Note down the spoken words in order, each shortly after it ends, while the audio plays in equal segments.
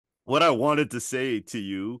what I wanted to say to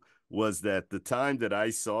you was that the time that I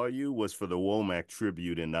saw you was for the Womack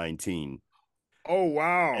tribute in 19. Oh, And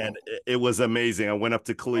wow. it was amazing. I went up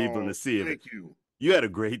to Cleveland to Oh, see it. thank you. You had a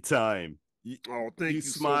great time. Oh, You thank you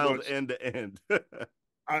so smiled much. end to end.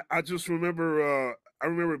 I just remember I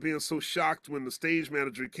remember being so shocked when the stage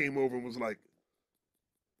manager came over and was like,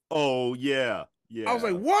 Oh yeah, I was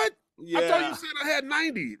like, yeah, what? I thought you yeah. said I had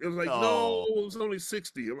 90. It was like, no, Oh, it was only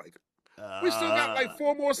 60. I'm like, we still got like uh,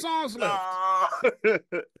 four more songs left. uh.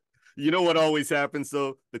 You know what always happens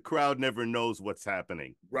though? The crowd never knows what's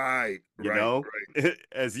happening. Right, You right, know, right.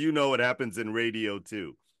 as you know, it happens in radio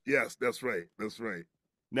too. Yes, that's right. That's right.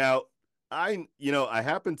 Now, I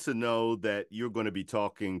happen to know that you're going to be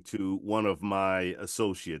talking to one of my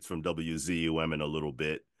associates from WZUM in a little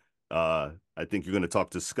bit. I think you're going to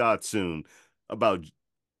talk to Scott soon about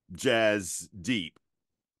Jazz Deep.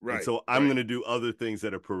 And Right, so I'm right. going to do other things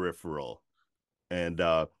that are peripheral. And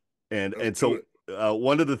Let's do so it.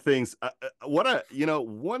 one of the things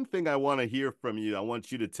one thing I want to hear from you, I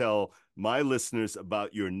want you to tell my listeners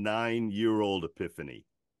about your 9-year-old epiphany.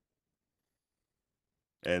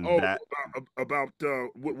 And Oh, that,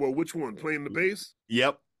 well, which one? Playing the bass?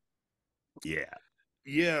 yep, yeah.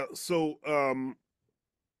 Yeah. So,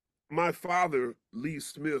 my father, Lee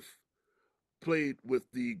Smith, played with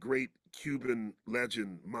the great Cuban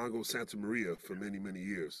legend Mongo Santa Maria for many, many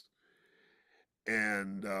years.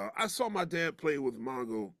 And I saw my dad play with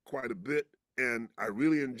Mongo quite a bit, and I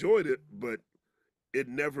really enjoyed it, but it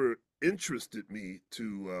never interested me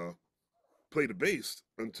to play the bass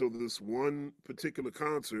until this one particular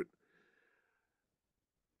concert.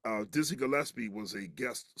 Dizzy Gillespie was a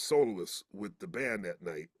guest soloist with the band that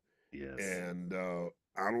night. Yes. And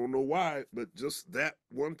I don't know why, but just that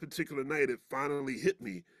one particular night, it finally hit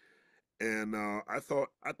me. And I thought,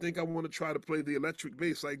 I think I want to try to play the electric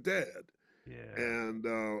bass like Dad. Yeah.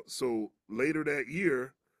 And so later that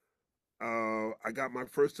year, I got my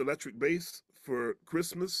first electric bass for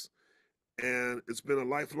Christmas, and it's been a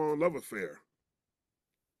lifelong love affair.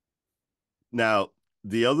 Now,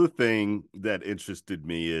 the other thing that interested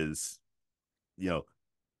me is, you know,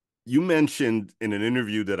 you mentioned in an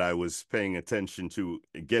interview that I was paying attention to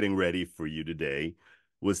getting ready for you today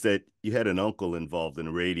was that you had an uncle involved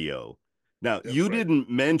in radio. Now, That's you right. didn't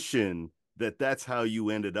mention that that's how you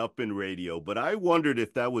ended up in radio, but I wondered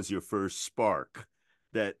if that was your first spark,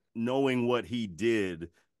 that knowing what he did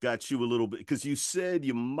got you a little bit, because you said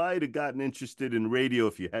you might have gotten interested in radio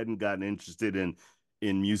if you hadn't gotten interested in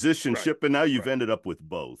Right. musicianship, and now you've Right. ended up with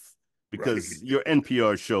both Right. because your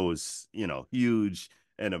NPR show is, huge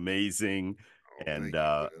and amazing. Oh, And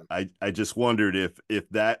thank you, man. I just wondered if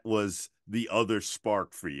that was the other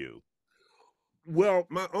spark for you. Well,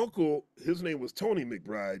 my uncle, his name was Tony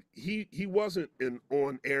McBride. He wasn't an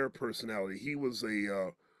on-air personality. He was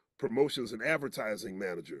a promotions and advertising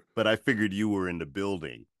manager. But I figured you were in the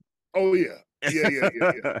building. Oh yeah, yeah, yeah,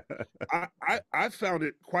 yeah, yeah. I found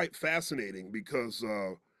it quite fascinating because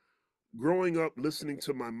growing up listening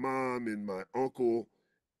to my mom and my uncle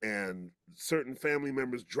and certain family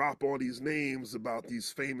members drop all these names about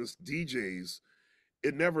these famous DJs,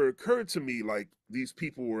 it never occurred to me like these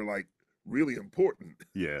people were like really important.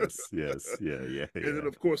 Yes, yes, yeah, yeah, And then, yeah.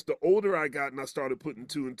 of course, the older I got and I started putting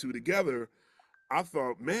two and two together, I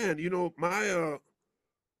thought, man,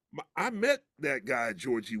 I met that guy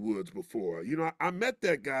Georgie Woods before. I met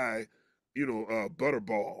that guy,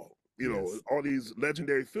 Butterball. Yes. All these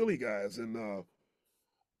legendary Philly guys, and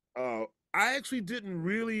I actually didn't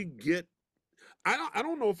really get. I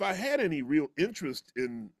don't know if I had any real interest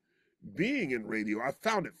in being in radio. I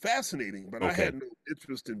found it fascinating, but I Okay. had no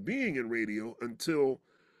interest in being in radio until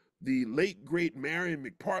the late great Marion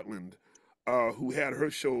McPartland, who had her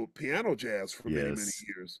show Piano Jazz for many, many Yes.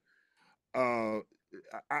 years. Uh,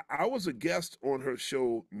 I was a guest on her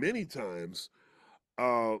show many times.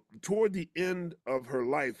 Toward the end of her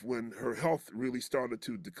life, when her health really started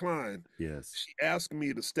to decline, Yes. she asked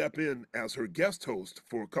me to step in as her guest host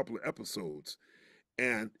for a couple of episodes.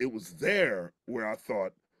 And it was there where I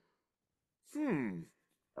thought, hmm,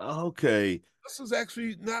 Okay. this is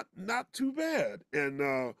actually not too bad. And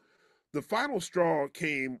the final straw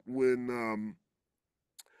came when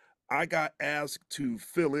I got asked to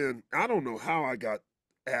fill in. I don't know how I got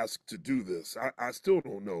asked to do this. I still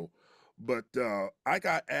don't know. But I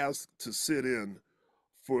got asked to sit in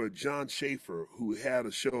for John Schaefer, who had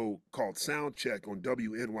a show called Soundcheck on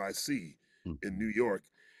WNYC in Mhm. New York.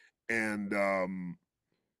 And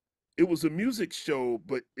it was a music show,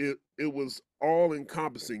 but it was all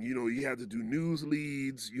encompassing. You had to do news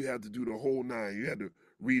leads, you had to do the whole nine. You had to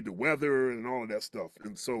read the weather and all of that stuff.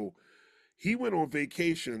 And so he went on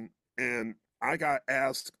vacation, and I got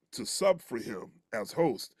asked to sub for him as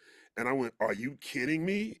host. And I went, "Are you kidding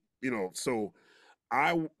me?" So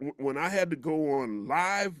when I had to go on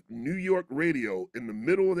live New York radio in the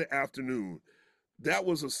middle of the afternoon, that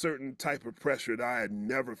was a certain type of pressure that I had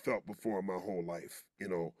never felt before in my whole life.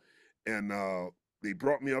 And they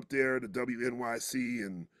brought me up there to WNYC,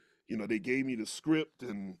 and they gave me the script,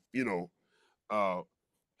 and uh,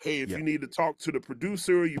 hey, if Yeah. you need to talk to the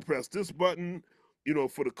producer, you press this button.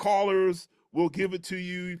 For the callers, we'll give it to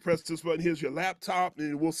you. You press this button. Here's your laptop,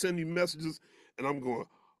 and we'll send you messages. And I'm going,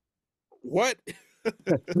 what?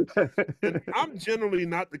 And I'm generally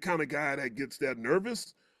not the kind of guy that gets that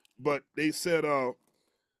nervous, but they said,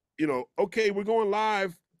 okay, we're going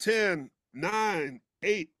live 10, 9,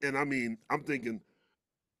 8. And I mean, I'm thinking,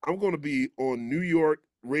 I'm going to be on New York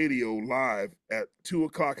radio live at 2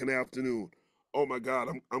 o'clock in the afternoon. Oh my God,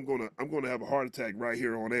 I'm gonna have a heart attack right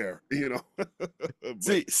here on air. But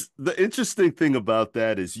See, the interesting thing about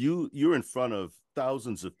that is you're in front of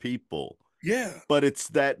thousands of people, yeah, but it's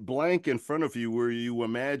that blank in front of you where you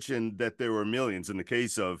imagine that there were millions. In the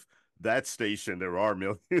case of that station, there are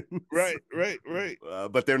millions, right, right, right,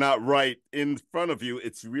 but they're not right in front of you.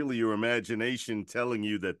 It's really your imagination telling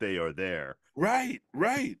you that they are there. right,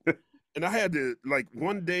 right. And I had to, like,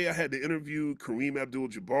 one day I had to interview Kareem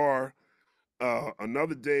Abdul-Jabbar.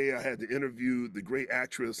 Another day I had to interview the great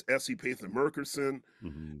actress Essie Pathan Murkerson.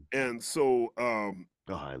 Mm-hmm. And so, Oh,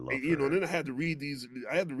 I love her. then I had to read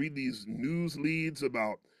these news leads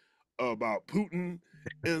about Putin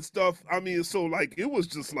and stuff. I mean, so like it was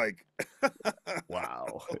just like I Wow.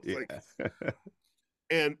 was like, Yeah.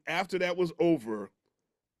 and after that was over,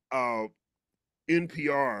 uh,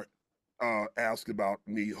 NPR asked about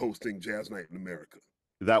me hosting Jazz Night in America.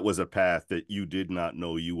 That was a path that you did not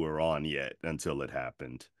know you were on yet until it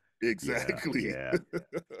happened. Yeah, Exactly. yeah.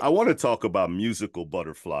 I want to talk about musical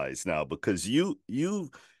butterflies now because you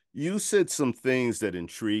said some things that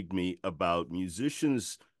intrigued me about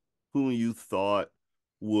musicians who you thought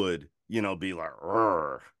would, be like,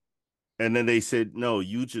 "Rrr." And then they said, "No,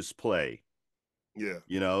 you just play." Yeah.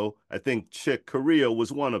 I think Chick Corea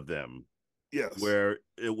was one of them, Yes. where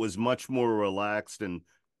it was much more relaxed and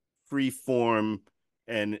free form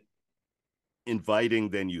and inviting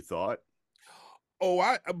than you thought.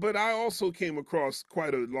 Oh, but I also came across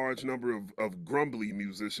quite a large number of grumbly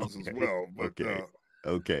musicians as Okay. well. But Okay.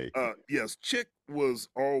 Okay. yes, Chick was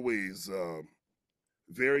always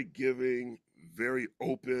very giving, very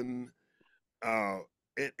open, uh,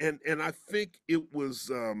 and I think it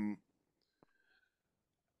was.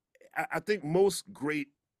 I think most great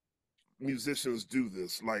musicians do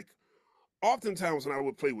this. Like oftentimes when I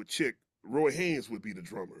would play with Chick, Roy Haynes would be the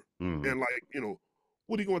drummer, Hmm. and like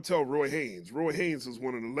what are you going to tell Roy Haynes? Roy Haynes is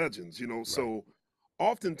one of the legends. Right. So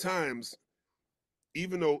oftentimes,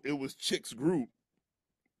 even though it was Chick's group,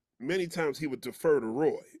 many times he would defer to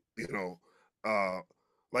Roy. You know, uh,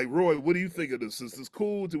 like Roy, what do you think of this? Is this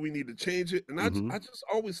cool? Do we need to change it? And Hmm. I just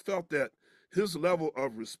always felt that his level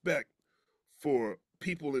of respect for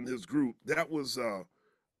people in his group, that was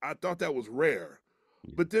I thought that was rare.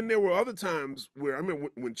 But then there were other times where I remember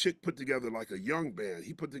when Chick put together like a young band,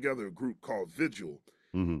 he put together a group called Vigil,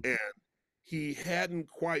 Hmm. and he hadn't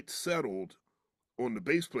quite settled on the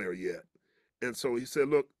bass player yet. And so he said,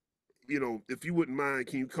 "Look, if you wouldn't mind,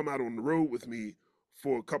 can you come out on the road with me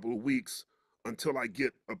for a couple of weeks until I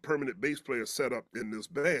get a permanent bass player set up in this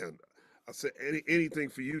band?" I said, anything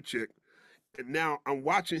for you, Chick. And now I'm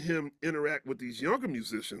watching him interact with these younger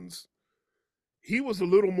musicians. He was a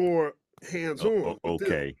little more hands on with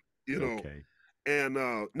them, Okay. you know, Okay. and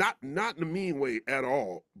not in a mean way at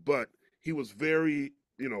all, but he was very,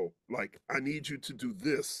 like, I need you to do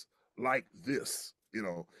this like this.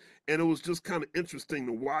 And it was just kind of interesting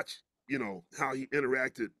to watch, how he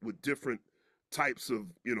interacted with different types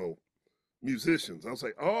of, musicians. I was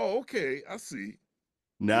like, oh, okay, I see. you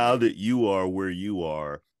Now know. that you are where you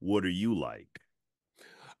are, what are you like?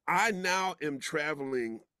 I now am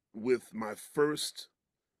traveling with my first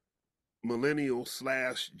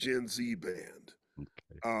millennial/Gen Z band.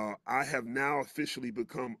 I have now officially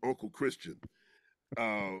become Uncle Christian.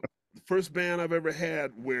 The first band I've ever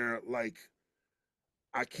had where like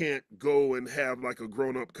I can't go and have like a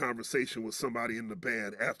grown up conversation with somebody in the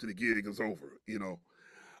band after the gig is over.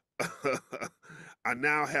 I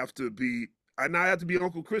now have to be I now have to be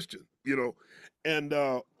Uncle Christian. And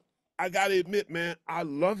I gotta admit, man, I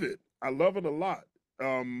love it. I love it a lot.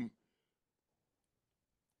 Um,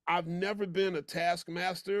 I've never been a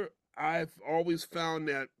taskmaster. I've always found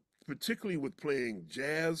that, particularly with playing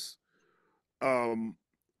jazz, um,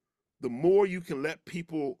 the more you can let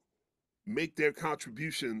people make their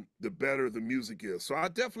contribution, the better the music is. So I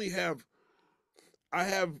definitely have I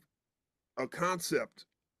have a concept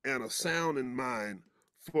and a sound in mind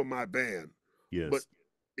for my band, but Yes.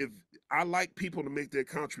 if I like people to make their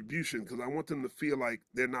contribution because I want them to feel like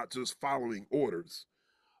they're not just following orders.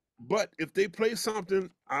 But if they play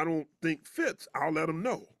something I don't think fits, I'll let them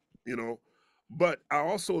know, you know. But I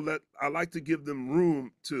like to give them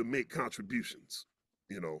room to make contributions,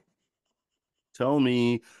 you know. Tell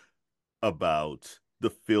me about the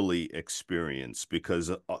Philly experience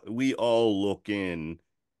because we all look in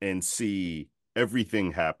and see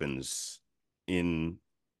everything happens in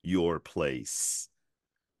your place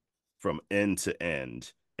from end to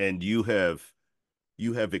end, and you have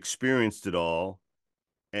experienced it all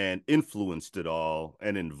and influenced it all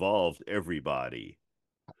and involved everybody.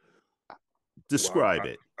 Well, Describe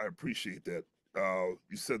it. I appreciate that.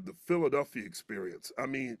 You said the Philadelphia experience. I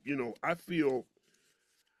mean, you know, I feel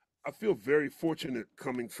very fortunate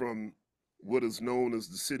coming from what is known as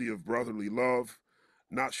the city of brotherly love.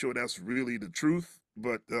 Not sure that's really the truth,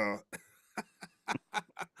 but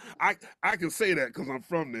I can say that because I'm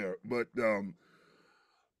from there. But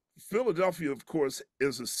Philadelphia, of course,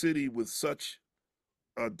 is a city with such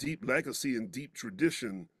a deep legacy and deep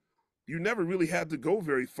tradition. You never really had to go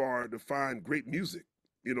very far to find great music.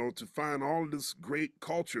 You know, to find all of this great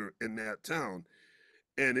culture in that town.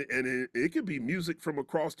 It could be music from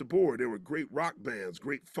across the board. There were great rock bands,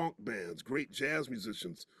 great funk bands, great jazz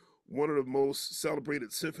musicians, one of the most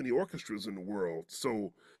celebrated symphony orchestras in the world.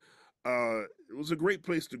 So it was a great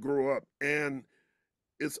place to grow up, and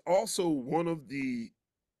it's also one of the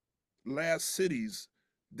last cities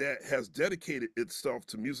that has dedicated itself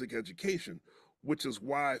to music education, which is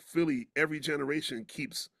why Philly every generation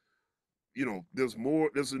keeps, you know, there's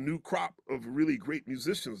a new crop of really great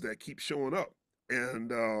musicians that keep showing up.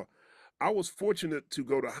 And I was fortunate to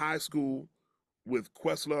go to high school with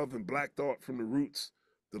Questlove and Black Thought from the Roots,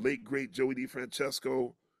 the late great Joey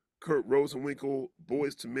DeFrancesco, Kurt Rosenwinkel,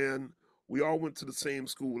 Boys to Men. We all went to the same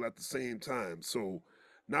school at the same time. So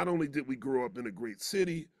not only did we grow up in a great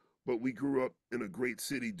city, but we grew up in a great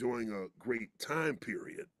city during a great time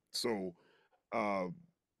period. So uh,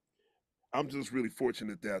 I'm just really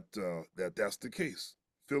fortunate that that's the case.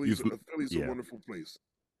 You've Philly's a yeah, wonderful place.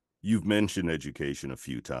 you've mentioned education a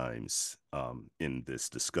few times in this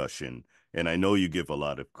discussion, and I know you give a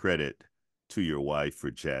lot of credit to your wife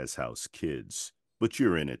for Jazz House Kids, but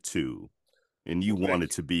you're in it too, and you Well, thank wanted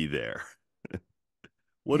you. to be there.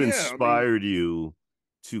 What Yeah, I mean, inspired you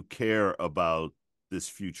to care about this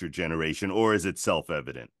future generation, or is it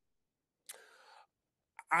self-evident?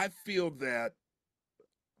 I feel that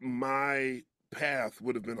my path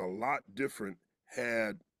would have been a lot different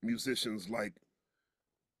had musicians like,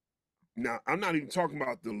 now I'm not even talking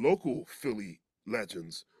about the local Philly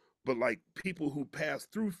legends, but like people who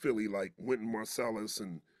passed through Philly, like Wynton Marsalis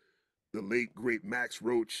and the late great Max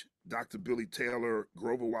Roach, Dr. Billy Taylor,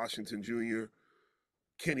 Grover Washington Jr.,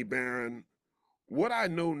 Kenny Barron. What I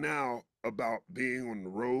know now about being on the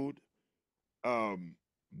road, um,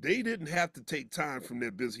 they didn't have to take time from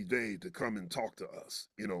their busy day to come and talk to us.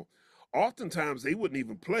 You know, oftentimes they wouldn't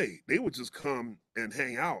even play; they would just come and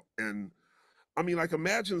hang out. And I mean, like,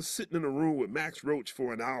 imagine sitting in a room with Max Roach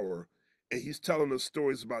for an hour, and he's telling us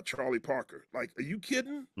stories about Charlie Parker. Like, are you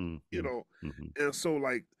kidding? You Mm-hmm. know, Mm-hmm. and so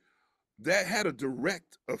like that had a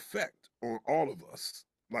direct effect on all of us.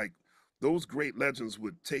 Like those great legends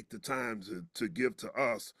would take the time to give to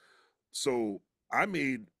us. So I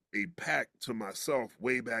made a pact to myself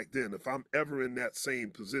way back then. If I'm ever in that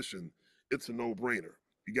same position, it's a no-brainer.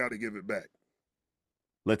 You got to give it back.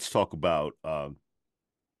 Let's talk about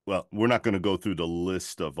well, we're not going to go through the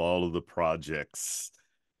list of all of the projects,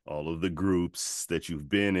 all of the groups that you've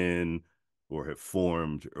been in or have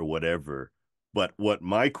formed or whatever. But what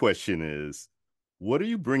my question is, what are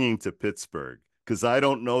you bringing to Pittsburgh? Because I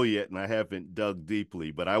don't know yet and I haven't dug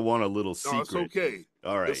deeply, but I want a little No, it's secret. okay.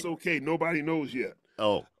 All It's right. okay. Nobody knows yet.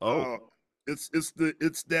 Oh, Uh, it's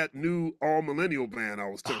that new all millennial band I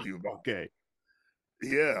was telling you about. okay.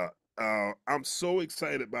 Yeah, I'm so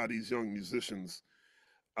excited by these young musicians.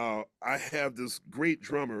 I have this great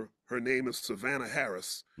drummer. Her name is Savannah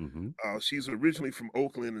Harris. Mm-hmm. She's originally from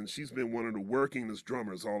Oakland, and she's been one of the workingest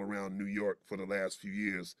drummers all around New York for the last few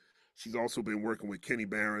years. She's also been working with Kenny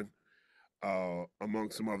Barron,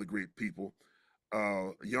 among some other great people.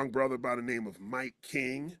 A young brother by the name of Mike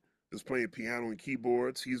King is playing piano and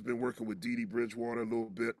keyboards. He's been working with Dee Dee Bridgewater a little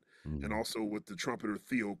bit, and Mm-hmm. also with the trumpeter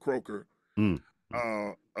Theo Croker. Mm-hmm.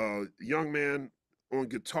 A young man on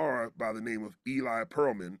guitar by the name of Eli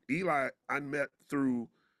Pearlman. Eli, I met through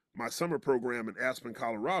my summer program in Aspen,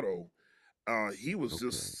 Colorado. He was Okay.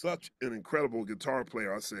 just such an incredible guitar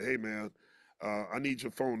player. I said, "Hey, man, I need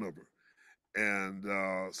your phone number."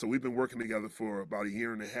 And so we've been working together for about a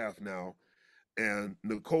year and a half now. And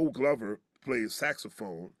Nicole Glover plays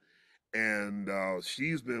saxophone, and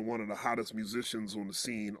she's been one of the hottest musicians on the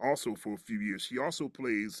scene also for a few years. She also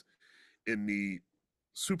plays in the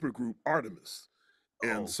supergroup Artemis.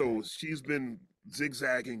 And Oh, okay. so she's been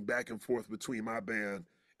zigzagging back and forth between my band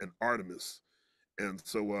and Artemis. And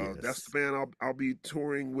so that's the Yes. band I'll be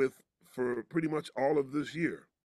touring with for pretty much all of this year.